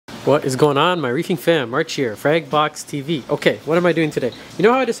What is going on, my reefing fam? March here, Frag Box TV. Okay, what am I doing today? You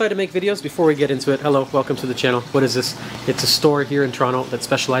know how I decided to make videos? Before we get into it, hello, welcome to the channel. What is this? It's a store here in Toronto that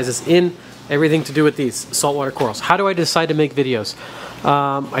specializes in everything to do with these saltwater corals. How do I decide to make videos?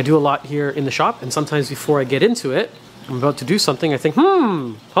 I do a lot here in the shop, and sometimes before I get into it, I'm about to do something, I think,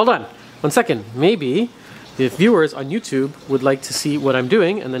 hold on, 1 second, maybe the viewers on YouTube would like to see what I'm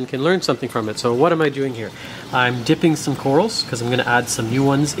doing and then can learn something from it. So what am I doing here? I'm dipping some corals because I'm going to add some new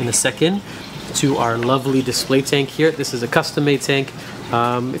ones in a second to our lovely display tank here. This is a custom made tank.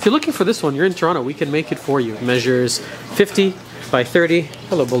 If you're looking for this one, you're in Toronto, we can make it for you. It measures 50 by 30,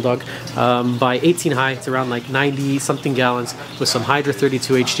 hello bulldog, by 18 high. It's around like 90 something gallons with some Hydra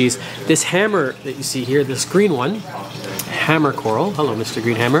 32 HGs. This hammer that you see here, this green one, hammer coral, hello Mr.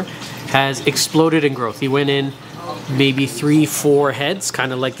 Green Hammer, has exploded in growth. He went in maybe 3-4 heads,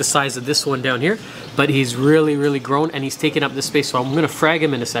 kind of like the size of this one down here, but he's really grown and he's taken up this space. So I'm going to frag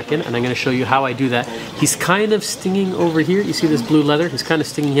him in a second and I'm going to show you how I do that. He's kind of stinging over here. You see this blue leather? He's kind of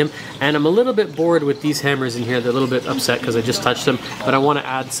stinging him, and I'm a little bit bored with these hammers in here. They're a little bit upset because I just touched them, but I want to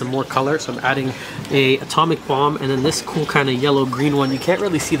add some more color, so I'm adding a atomic bomb and then this cool kind of yellow green one. You can't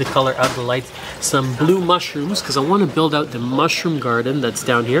really see the color out of the light. Some blue mushrooms because I want to build out the mushroom garden that's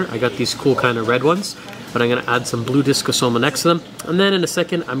down here. I got these cool kind of red ones, but I'm going to add some blue discosoma next to them. And then in a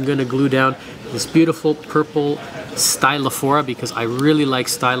second, I'm going to glue down this beautiful purple stylophora because I really like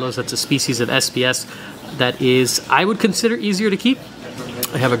stylos. That's a species of SPS that is, I would consider, easier to keep.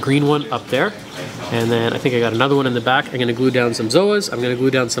 I have a green one up there, and then I think I got another one in the back. I'm going to glue down some Zoas. I'm going to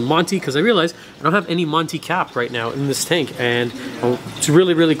glue down some Monty because I realize I don't have any Monty cap right now in this tank, and it's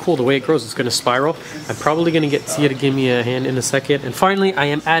really cool the way it grows. It's going to spiral. I'm probably going to get Tia to give me a hand in a second. And finally, I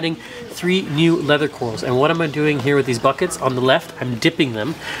am adding 3 new leather corals. And what am I doing here with these buckets? On the left, I'm dipping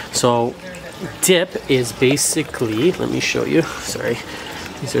them. So dip is basically, let me show you, sorry.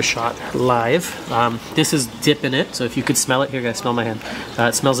 These are shot live. This is dip in it, so if you could smell it, here guys, smell my hand.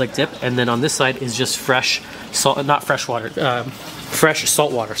 It smells like dip, and then on this side is just fresh salt, not fresh water, fresh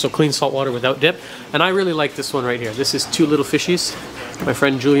salt water, so clean salt water without dip. And I really like this one right here. This is 2 little fishies. My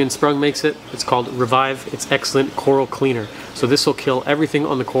friend Julian Sprung makes it. It's called Revive. It's excellent coral cleaner. So this will kill everything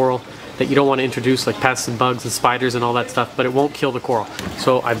on the coral that you don't want to introduce, like pests and bugs and spiders and all that stuff, but it won't kill the coral.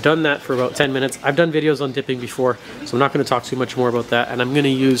 So I've done that for about 10 minutes. I've done videos on dipping before, so I'm not going to talk too much more about that. And I'm going to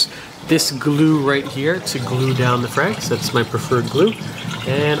use this glue right here to glue down the frags. That's my preferred glue.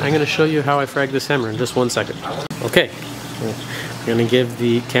 And I'm going to show you how I frag this hammer in just 1 second. Okay, I'm going to give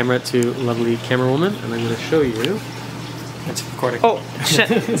the camera to lovely camera woman, and I'm going to show you. It's recording. Oh,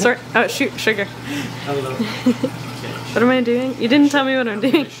 shit. Sorry. Oh, shoot, sugar. Hello. What am I doing? You didn't tell me what I'm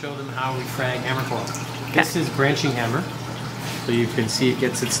doing. I'm going to show them how we frag hammer coral. This is branching hammer. So you can see it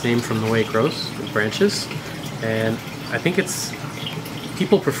gets its name from the way it grows, it branches. And I think it's,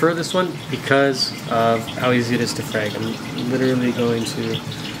 people prefer this one because of how easy it is to frag. I'm literally going to,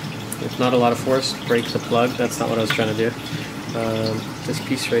 with not a lot of force, break the plug. That's not what I was trying to do. This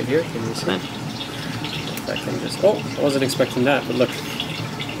piece right here, can you see? That can just, oh, I wasn't expecting that, but look,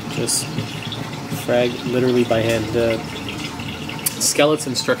 just frag literally by hand. The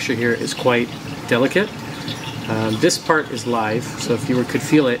skeleton structure here is quite delicate. This part is live, so if you could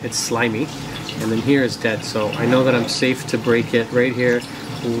feel it, it's slimy, and then here is dead. So I know that I'm safe to break it right here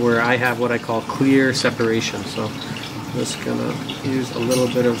where I have what I call clear separation. So I'm just gonna use a little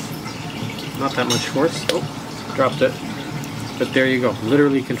bit of, not that much force. Oh, dropped it. But there you go.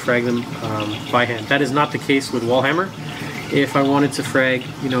 Literally can frag them by hand. That is not the case with wall hammer. If I wanted to frag,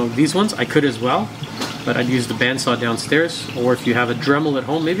 you know, these ones, I could as well, but I'd use the bandsaw downstairs. Or if you have a Dremel at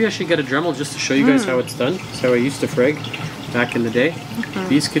home, maybe I should get a Dremel just to show you guys how it's done. That's how I used to frag back in the day.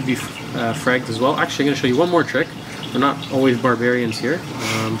 These could be fragged as well. Actually, I'm going to show you one more trick. We're not always barbarians here.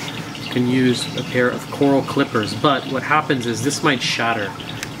 You can use a pair of coral clippers, but what happens is this might shatter.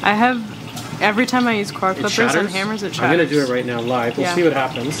 I have, every time I use coral clippers and hammers, it shatters. I'm going to do it right now live. We'll see what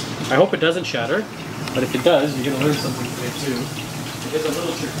happens. I hope it doesn't shatter. But if it does, you're going to learn something today too. It is a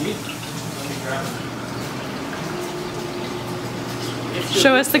little tricky. Let me grab it.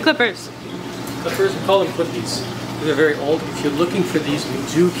 Show us the clippers. Clippers, we call them clippies. They're very old. If you're looking for these, we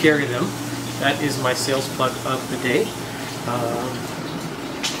do carry them. That is my sales plug of the day.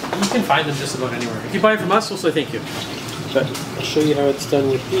 You can find them just about anywhere. If you buy it from us, we'll say thank you. But I'll show you how it's done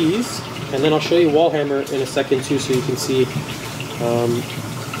with these. And then I'll show you wall hammer in a second too, so you can see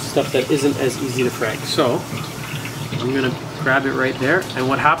stuff that isn't as easy to frag. So I'm gonna grab it right there, and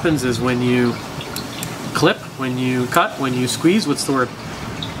what happens is when you clip, when you cut, when you squeeze, what's the word?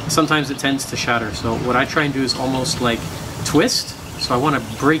 Sometimes it tends to shatter. So what I try and do is almost like twist. So I want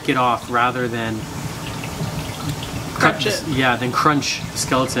to break it off rather than Crunch it. Yeah, then crunch the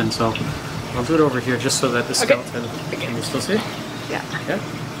skeleton. So I'll do it over here just so that the skeleton. Can you still see? Yeah. Yeah.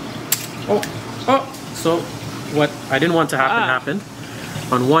 Oh. So what I didn't want to happen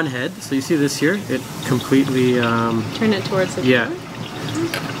happened on one head. So you see this here? It completely turn it towards the yeah.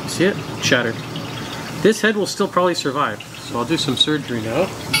 See it? Shattered. This head will still probably survive. So I'll do some surgery now.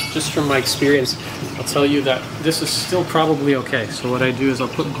 Just from my experience, I'll tell you that this is still probably okay. So what I do is I'll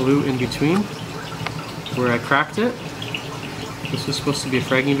put glue in between where I cracked it. This was supposed to be a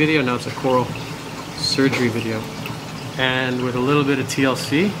fragging video, now it's a coral surgery video. And with a little bit of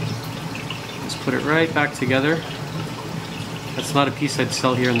TLC, just put it right back together. That's not a piece I'd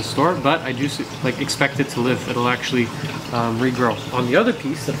sell here in the store, but I do expect it to live. It'll actually regrow. On the other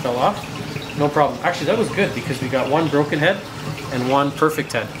piece that fell off, no problem. Actually, that was good because we got one broken head and one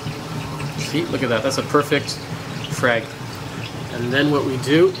perfect head. See, look at that. That's a perfect frag. And then what we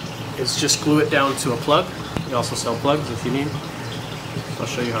do is just glue it down to a plug. We also sell plugs if you need. So I'll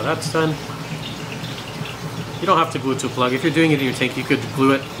show you how that's done. You don't have to glue it to a plug. If you're doing it in your tank, you could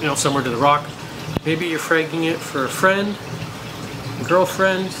glue it, somewhere to the rock. Maybe you're fragging it for a friend, a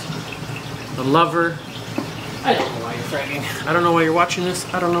girlfriend, a lover. I don't know why you're fragging. I don't know why you're watching this.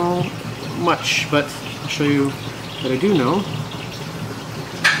 I don't know much, but I'll show you what I do know.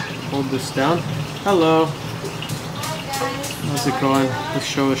 Hold this down. Hello. How's it going? This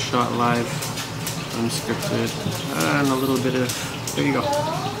show is shot live, unscripted, and a little bit of, there you go.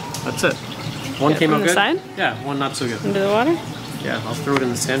 That's it. One came out good. Side? Yeah, one not so good. Into the water? Yeah, I'll throw it in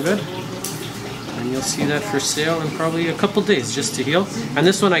the sand bed. And you'll see that for sale in probably a couple days just to heal. And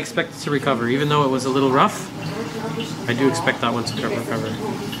this one I expect to recover. Even though it was a little rough, I do expect that one to recover.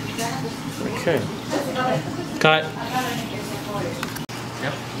 Okay. Cut.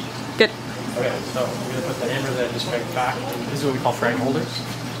 Yep. Good. Okay, so we're going to put the hammer that I just fragged back. This is what we call frag holders.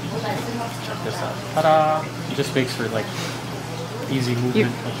 Check this out. Ta-da! It just makes for easy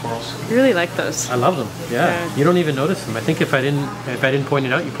movement of corals. You really like those. I love them. Yeah. You don't even notice them. I think if I didn't point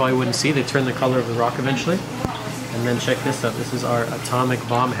it out, you probably wouldn't see. They turn the color of the rock eventually. And then check this out. This is our atomic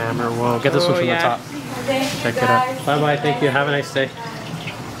bomb hammer. Whoa, get this one from the top. Check it out. Bye bye. Thank you. Have a nice day.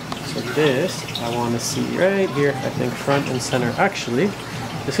 So this, I want to see right here. I think front and center. Actually,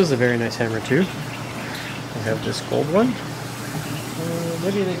 this is a very nice hammer too. I have this gold one.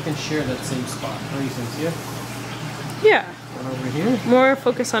 Maybe they can share that same spot. What do you think? Yeah. One over here. More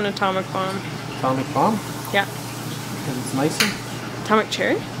focus on atomic bomb. Atomic bomb? Yeah. Because it's nicer. Atomic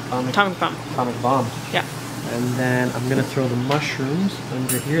cherry? Atomic bomb. Atomic bomb. Yeah. And then I'm going to throw the mushrooms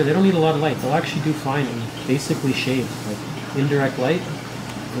under here. They don't need a lot of light. They'll actually do fine in basically shade. Like indirect light.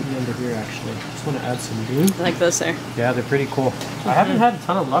 Maybe under here actually. Just want to add some green. I like those there. Yeah, they're pretty cool. I haven't had a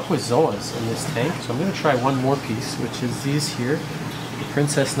ton of luck with Zoas in this tank, so I'm going to try one more piece, which is these here. The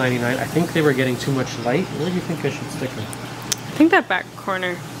Princess 99. I think they were getting too much light. Where do you think I should stick them? I think that back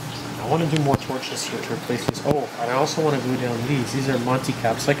corner. I want to do more torches here to replace these. Oh, and I also want to glue down these. These are Monty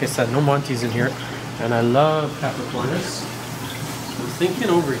caps. Like I said, no Monties in here. And I love Capricornus. I'm thinking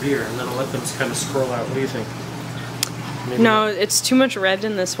over here, and then I'll let them kind of scroll out. What do you think? Maybe no, it's too much red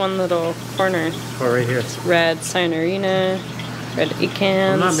in this one little corner. Oh, right here. It's red Cyanarina, red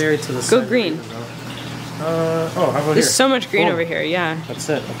Ecans. I'm not married to the Go green. Oh, how about here? There's so much green over here, yeah. That's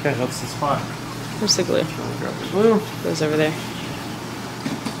it. Okay, that's the spot. Where's the glue? Grab the glue. Goes over there.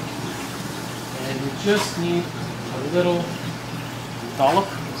 And you just need a little dollop.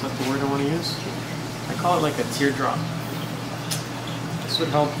 Is that the word I want to use? I call it like a teardrop. This would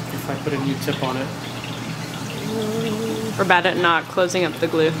help if I put a new tip on it. We're bad at not closing up the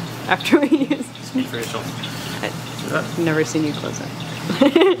glue after we use it. Speak for yourself. I've never seen you close it.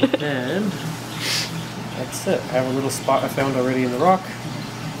 And that's it. I have a little spot I found already in the rock.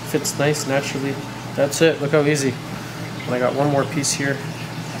 Fits nice naturally. That's it. Look how easy. And I got one more piece here.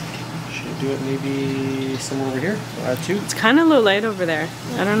 Should I do it maybe somewhere over here? I'll add two. It's kind of low light over there.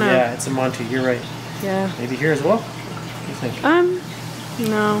 I don't know. Yeah, it's a Monty. You're right. Yeah. Maybe here as well? What do you think?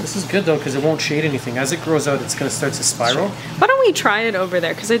 No. This is good though because it won't shade anything. As it grows out, it's going to start to spiral. Why don't we try it over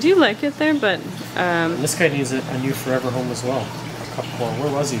there? Because I do like it there, but... And this guy needs a new forever home as well. A cup coral.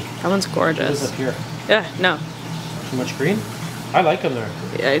 Where was he? That one's gorgeous. He was up here. Yeah, no. Too much green? I like him there.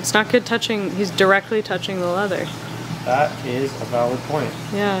 Yeah, it's not good touching. He's directly touching the leather. That is a valid point.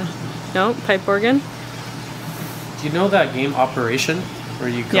 Yeah. No, pipe organ. Do you know that game Operation? Where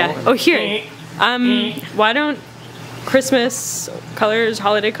you go Yeah. Oh, here. Why don't Christmas colors,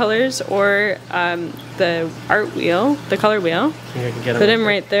 holiday colors, or the art wheel, the color wheel, I think I can get put him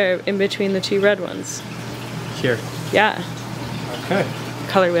right there in between the two red ones. Here. Yeah. Okay.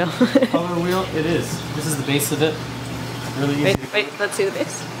 Color wheel. Color wheel, it is. This is the base of it. Really easy. Wait, let's see the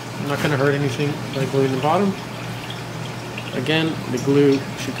base. I'm not going to hurt anything by gluing the bottom. again, the glue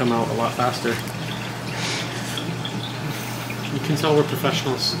should come out a lot faster. You can tell we're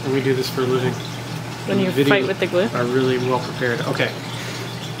professionals and we do this for a living. When you fight with the glue? Are really well prepared. Okay.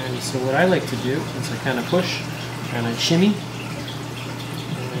 And so what I like to do is I kind of push and I shimmy.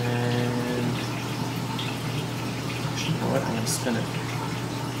 And you know what? I'm going to spin it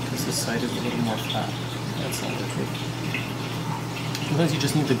because this side is a little more flat. That's all okay. Sometimes you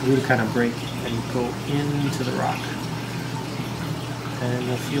just need the glue to kind of break and go into the rock. And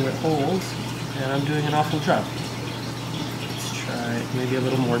you'll feel it hold. And I'm doing an awful job. Let's try maybe a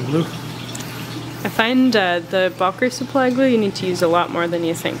little more glue. I find the bulker supply glue you need to use a lot more than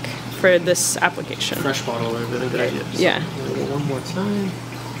you think for this application. Fresh bottle would have been a good idea. So yeah. One more time.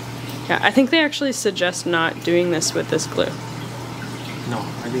 Yeah, I think they actually suggest not doing this with this glue. No,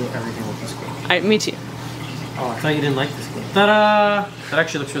 I do everything with this glue. Me too. Oh, I thought you didn't like this glue. Ta-da! That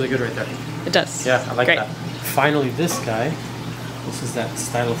actually looks really good right there. It does. Yeah, I like Great. that. Finally, this guy. This is that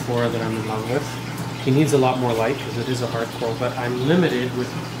Styloflora that I'm in love with. He needs a lot more light because it is a hard coral, but I'm limited with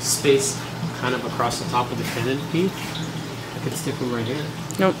space kind of across the top of the canopy. I could stick them right here.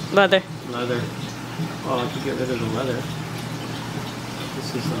 Nope, leather. Leather. Oh, I could get rid of the leather.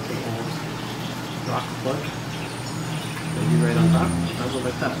 This is like an old rock plug. Maybe right on top. I'll go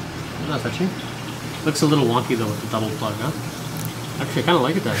like that. I'm not touching. Looks a little wonky though with the double plug, huh? Actually, I kind of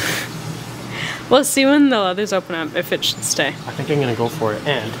like it there. We'll see when the leathers open up if it should stay. I think I'm going to go for it.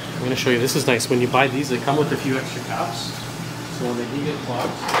 And I'm going to show you, this is nice. When you buy these, they come with a few extra caps. So when they do get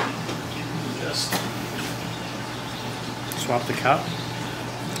clogged, you just swap the cap.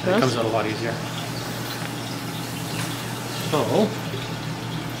 And it comes out a lot easier. So,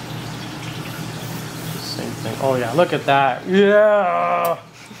 same thing. Oh yeah, look at that. Yeah!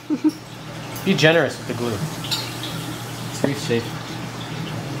 Be generous with the glue. It's reef safe.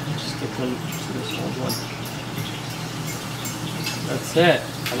 Stick them to this old one. That's it.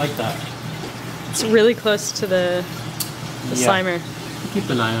 I like that. It's really close to the Slimer. Keep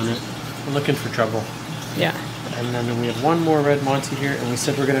an eye on it. We're looking for trouble. Yeah. And then we have one more red Monty here, and we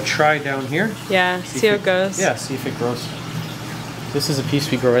said we're going to try down here. Yeah, see how it goes. Yeah, see if it grows. This is a piece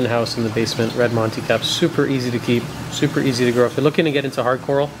we grow in-house in the basement, red Monty cap. Super easy to keep, super easy to grow. If you're looking to get into hard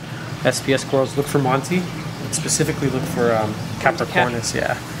coral, SPS corals, look for Monty. And specifically look for Capricornus,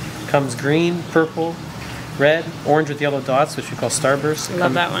 yeah. Comes green, purple, red, orange with yellow dots, which we call starburst.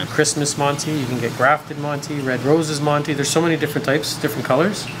 Love that one. Christmas Monty, you can get grafted Monty, red roses Monty. There's so many different types, different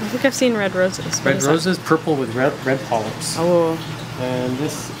colors. I think I've seen red roses. Red roses, purple with red polyps. Oh. And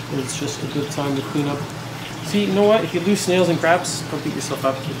this is just a good time to clean up. See, you know what? If you lose snails and crabs, don't beat yourself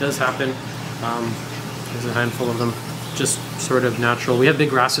up. It does happen. There's a handful of them. Just sort of natural. We have big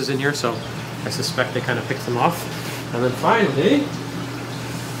grasses in here, so I suspect they kind of picked them off. And then finally,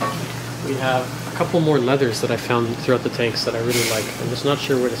 we have a couple more leathers that I found throughout the tanks that I really like. I'm just not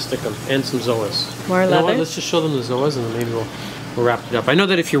sure where to stick them. And some zoas. More leather? You know what? Let's just show them the zoas and then maybe we'll wrap it up. I know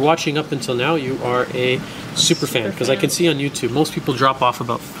that if you're watching up until now, you are a super fan because I can see on YouTube most people drop off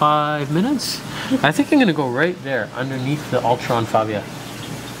about 5 minutes. I think I'm going to go right there underneath the Ultron Fabia.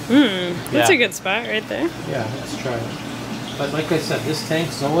 That's a good spot right there. Yeah, let's try it. But like I said, this tank,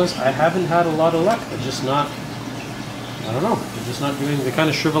 Zoas, I haven't had a lot of luck. They're just not, I don't know, they're just not doing, they kind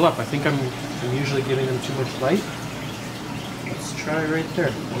of shrivel up. I think I'm usually giving them too much light. Let's try right there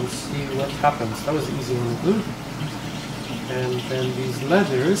and see what happens. That was the easy one with glue. And then these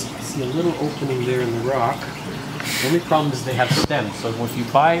leathers, I see a little opening there in the rock. The only problem is they have stems. So if you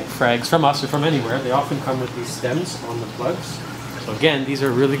buy frags from us or from anywhere, they often come with these stems on the plugs. So again, these are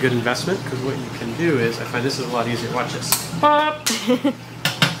a really good investment because what you can do is, I find this is a lot easier. Watch this. Pop!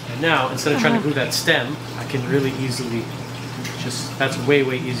 And now, instead of trying to glue that stem, I can really easily just, that's way,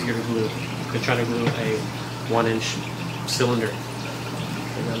 way easier to glue than trying to glue a 1-inch cylinder.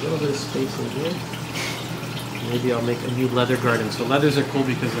 And a little bit of space in here. Maybe I'll make a new leather garden. So leathers are cool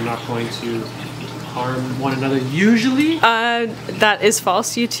because they're not going to harm one another usually. That is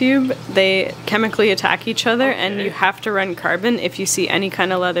false, YouTube. They chemically attack each other, and you have to run carbon if you see any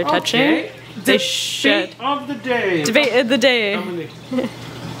kind of leather touching. They should. Debate of the day. Debate of the day. Come with me.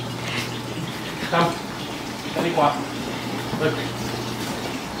 Come. Let me walk. Look.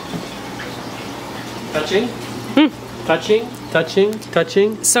 Touching. Touching. Touching.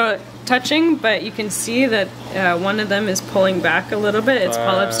 Touching. So touching, but you can see that one of them is pulling back a little bit. Its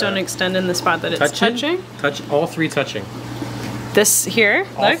polyps don't extend in the spot that it's touching. All three touching. This here,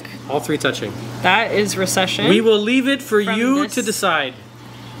 look. All three touching. That is recession. We will leave it for you to decide.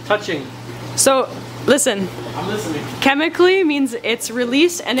 Touching. So, listen. I'm listening. Chemically means it's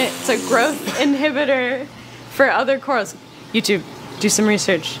released and it's a growth inhibitor for other corals. YouTube, Do some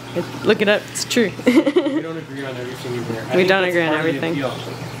research. Look it up. It's true. We don't agree on everything either. We don't agree on everything.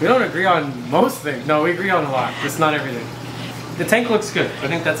 We don't agree on most things. No, we agree on a lot. Just not everything. The tank looks good. I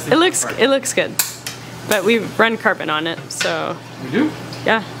think that's the It looks good. But we run carbon on it, so. We do?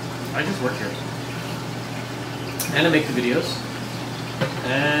 Yeah. I just work here. And I make the videos.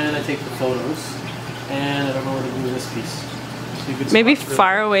 And I take the photos. And I don't know where to do this piece. Maybe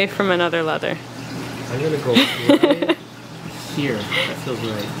far away from another leather. I'm gonna go right here. That feels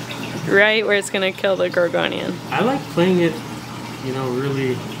right. Right where it's gonna kill the Gorgonian. I like playing it, you know,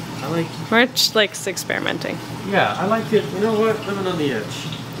 really. I like. March likes experimenting. Yeah, I like it. You know what? Living on the edge.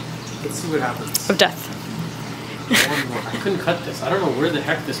 Let's see what happens. Of death. One more. I couldn't cut this. I don't know where the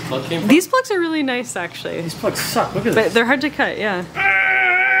heck this plug came from. These plugs are really nice, actually. These plugs suck. Look at this. But they're hard to cut, yeah.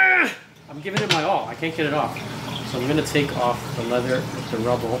 I'm giving it my all. I can't get it off. So I'm gonna take off the leather with the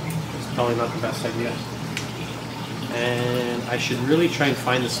rubble. It's probably not the best idea. And I should really try and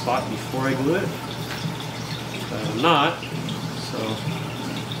find the spot before I glue it. But I'm not. So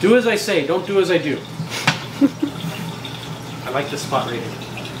do as I say, don't do as I do. I like this spot right here.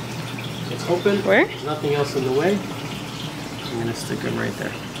 It's open. Where? There's nothing else in the way. I'm gonna stick them right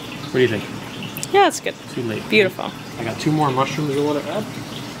there. What do you think? Yeah, it's good. Too late. Beautiful. I got 2 more mushrooms I want to add.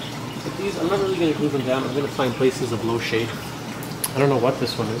 But these, I'm not really going to glue them down. I'm going to find places of low shade. I don't know what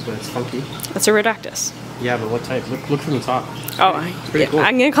this one is, but it's funky. It's a Redactus. Yeah, but what type? Look from the top. Oh, it's pretty cool.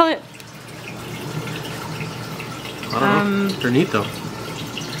 I'm going to call it... I don't know. They're neat though.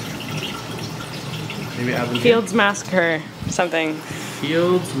 Maybe add them Fields Massacre, something.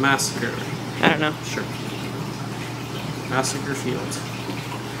 Fields Massacre. I don't know. Sure. Massacre Fields.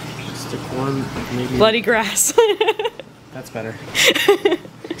 Stick one, maybe. Bloody Grass. That's better.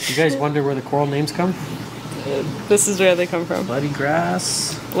 You guys wonder where the coral names come? This is where they come from. Bloody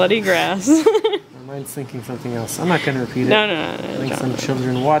Grass. Bloody Grass. My mind's thinking something else. I'm not going to repeat it. No. I think some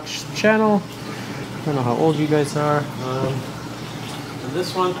children watch the channel. I don't know how old you guys are. And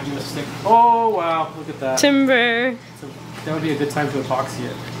this one, I'm going to stick... Oh, wow. Look at that. Timber. So that would be a good time to epoxy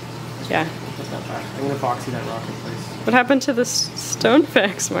it. Yeah. Put that back. I'm going to epoxy that rock in place. What happened to the stone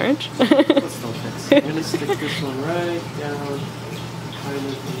fix, Marge? Let's don't fix. I'm going to stick this one right down, kind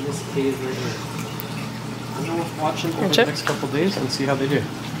of in this cave right here. I'm going to watch them over the next couple days and see how they do.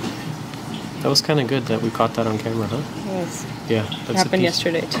 That was kind of good that we caught that on camera, huh? Yes. Yeah. It happened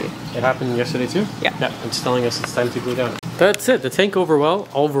yesterday too. It happened yesterday too? Yeah. Yeah, it's telling us it's time to glue down. That's it. The tank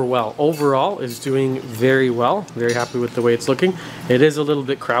overall is doing very well. Very happy with the way it's looking. It is a little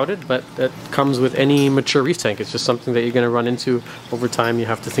bit crowded, but that comes with any mature reef tank. It's just something that you're going to run into over time. You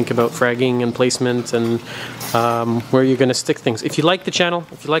have to think about fragging and placement and where you're going to stick things. If you like the channel,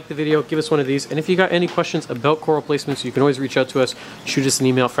 if you like the video, give us one of these. And if you got any questions about coral placements, you can always reach out to us. Shoot us an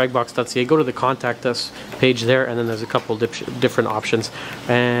email, fragbox.ca. Go to the contact us page there, and then there's a couple different options.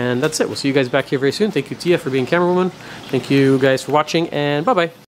 And that's it. We'll see you guys back here very soon. Thank you, Tia, for being camerawoman. Thank you guys for watching, and bye-bye.